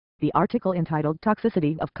The article entitled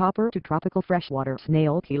Toxicity of Copper to Tropical Freshwater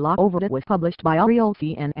Snail Pila Ovata was published by Ariole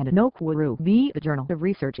and Anokwuru v. The Journal of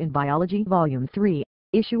Research in Biology Volume 3,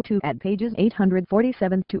 Issue 2 at pages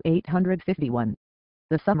 847 to 851.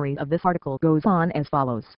 The summary of this article goes on as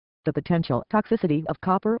follows. The potential toxicity of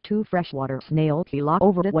copper to freshwater snail Pila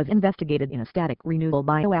ovata was investigated in a static renewal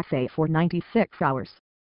bioassay for 96 hours.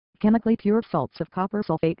 Chemically pure salts of copper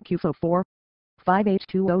sulphate QSO4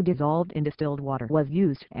 5H2O dissolved in distilled water was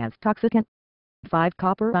used as toxicant. 5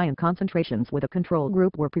 copper ion concentrations with a control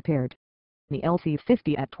group were prepared. The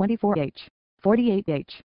LC50 at 24H,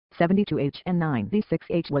 48H, 72H and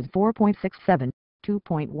 96H was 4.67,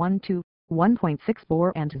 2.12,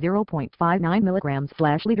 1.64 and 0.59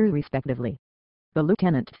 mg/liter respectively. The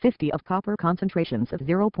Lieutenant 50 of copper concentrations of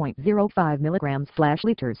 0.05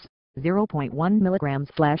 mg/liters, 0.1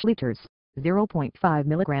 mg/liters, 0.5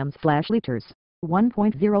 mg/liters,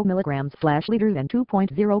 1.0 mg/liters and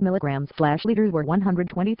 2.0 mg/liters were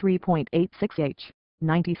 123.86H,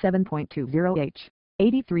 97.20H,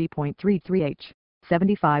 83.33H,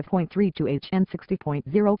 75.32H and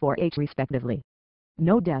 60.04H respectively.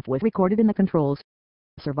 No death was recorded in the controls.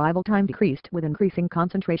 Survival time decreased with increasing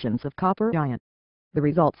concentrations of copper ion. The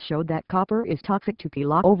results showed that copper is toxic to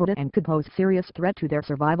Pila ovata and could pose serious threat to their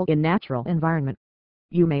survival in natural environment.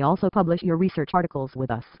 You may also publish your research articles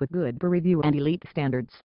with us with good peer review and elite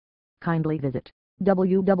standards. Kindly visit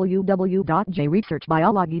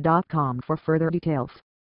www.jresearchbiology.com for further details.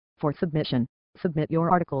 For submission, submit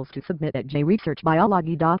your articles to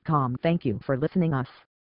submit@jresearchbiology.com. Thank you for listening us.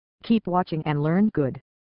 Keep watching and learn good.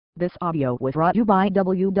 This audio was brought to you by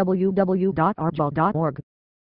www.ariole.org.